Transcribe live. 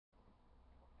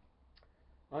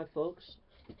Hi folks,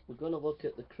 we're going to look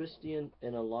at the Christian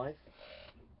inner life,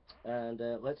 and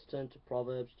let's turn to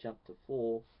Proverbs chapter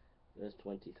 4 verse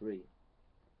 23.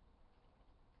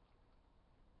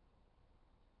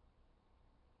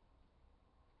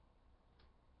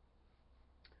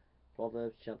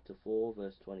 Proverbs chapter 4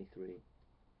 verse 23.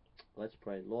 Let's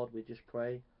pray. Lord, we just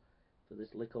pray for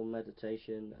this little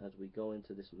meditation as we go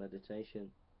into this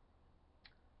meditation.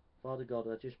 Father God,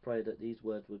 I just pray that these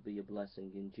words would be a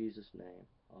blessing in Jesus' name.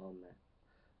 Amen.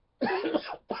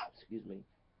 Excuse me.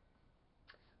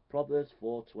 Proverbs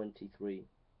 4:23.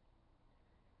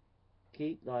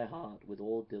 Keep thy heart with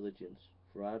all diligence,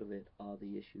 for out of it are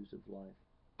the issues of life.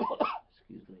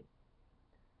 Excuse me.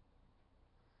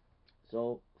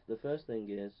 So the first thing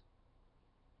is,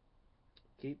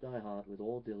 keep thy heart with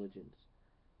all diligence,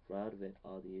 for out of it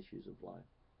are the issues of life.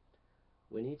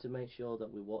 We need to make sure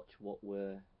that we watch what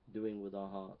we're doing with our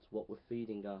hearts, what we're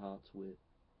feeding our hearts with.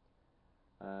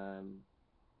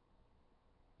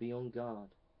 Be on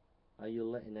guard. Are you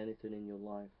letting anything in your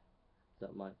life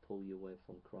that might pull you away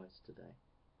from Christ today?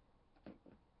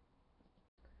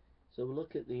 So we'll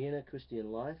look at the inner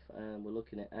Christian life, and we're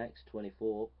looking at Acts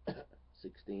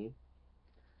 24:16.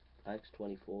 Acts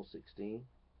 24:16.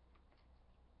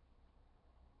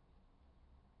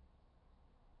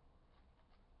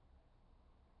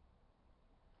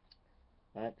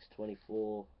 Acts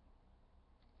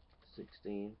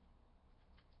 24:16.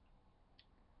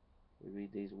 We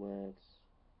read these words.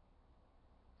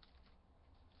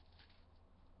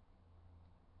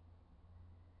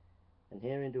 And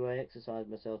herein do I exercise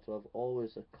myself to have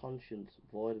always a conscience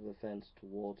void of offence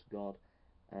towards God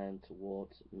and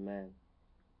towards men.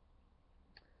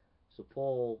 So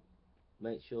Paul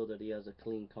makes sure that he has a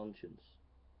clean conscience.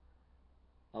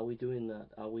 Are we doing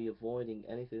that? Are we avoiding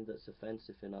anything that's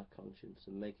offensive in our conscience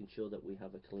and making sure that we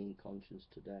have a clean conscience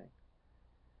today?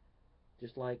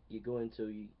 Just like you go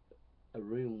into a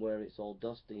room where it's all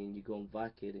dusty and you go and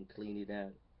vac it and clean it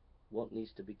out. What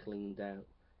needs to be cleaned out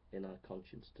in our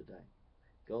conscience today?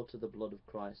 Go to the blood of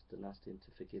Christ and ask Him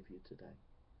to forgive you today.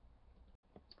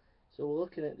 So we're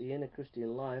looking at the inner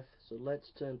Christian life, so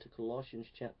let's turn to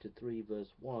Colossians chapter 3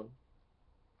 verse 1.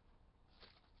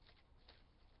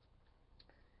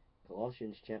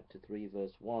 Colossians chapter 3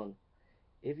 verse 1.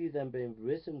 If you then being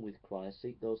risen with Christ,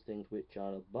 seek those things which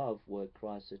are above, where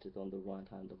Christ sitteth on the right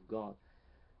hand of God.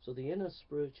 So the inner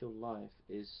spiritual life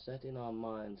is setting our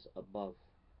minds above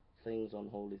things,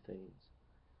 unholy things.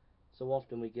 So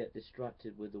often we get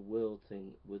distracted with the world's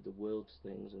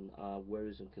things and our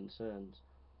worries and concerns.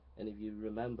 And if you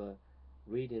remember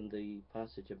reading the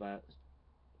passage about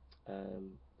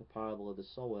the parable of the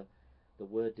sower, the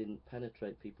word didn't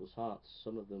penetrate people's hearts,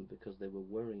 some of them, because they were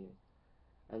worrying.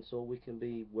 And so we can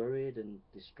be worried and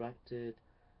distracted,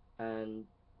 and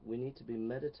we need to be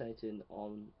meditating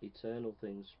on eternal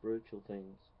things, spiritual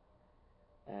things,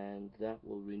 and that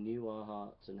will renew our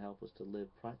hearts and help us to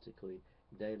live practically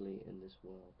daily in this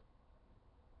world.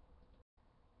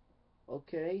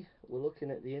 Okay, we're looking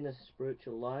at the inner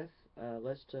spiritual life.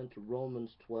 Let's turn to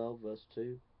Romans 12 verse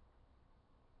 2.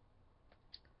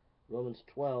 Romans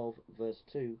 12 verse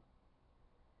 2.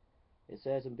 It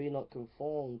says, and be not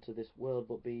conformed to this world,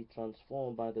 but be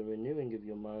transformed by the renewing of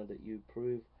your mind, that you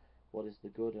prove what is the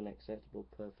good and acceptable,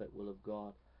 perfect will of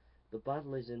God. The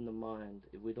battle is in the mind.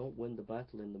 If we don't win the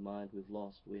battle in the mind, we've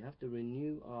lost. We have to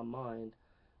renew our mind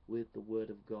with the Word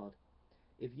of God.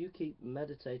 If you keep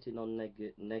meditating on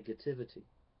negativity,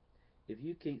 if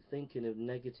you keep thinking of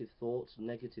negative thoughts,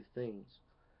 negative things,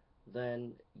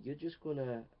 then you're just going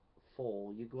to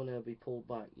fall. You're going to be pulled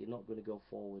back. You're not going to go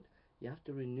forward. You have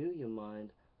to renew your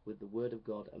mind with the Word of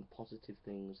God and positive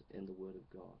things in the Word of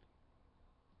God.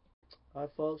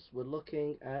 Alright folks, we're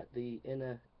looking at the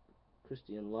inner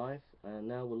Christian life, and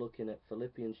now we're looking at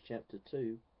Philippians chapter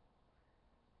 2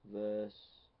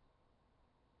 verse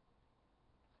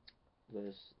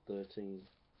 13.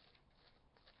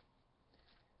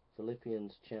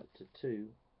 Philippians chapter 2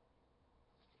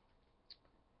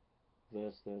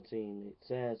 verse 13. It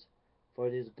says, for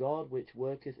it is God which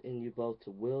worketh in you both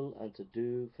to will and to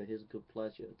do for His good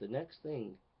pleasure. The next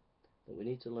thing that we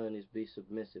need to learn is be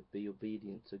submissive, be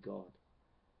obedient to God.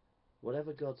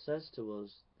 Whatever God says to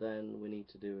us, then we need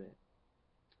to do it.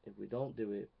 If we don't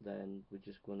do it, then we're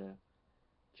just going to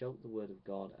choke the Word of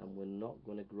God, and we're not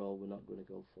going to grow, we're not going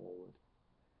to go forward.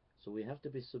 So we have to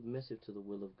be submissive to the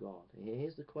will of God. And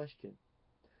here's the question.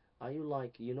 Are you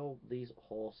like, these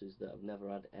horses that have never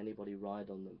had anybody ride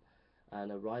on them,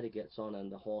 and a rider gets on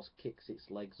and the horse kicks its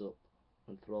legs up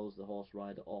and throws the horse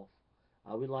rider off?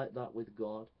 Are we like that with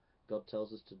God? God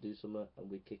tells us to do something and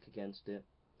we kick against it?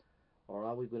 Or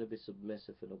are we going to be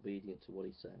submissive and obedient to what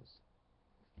He says?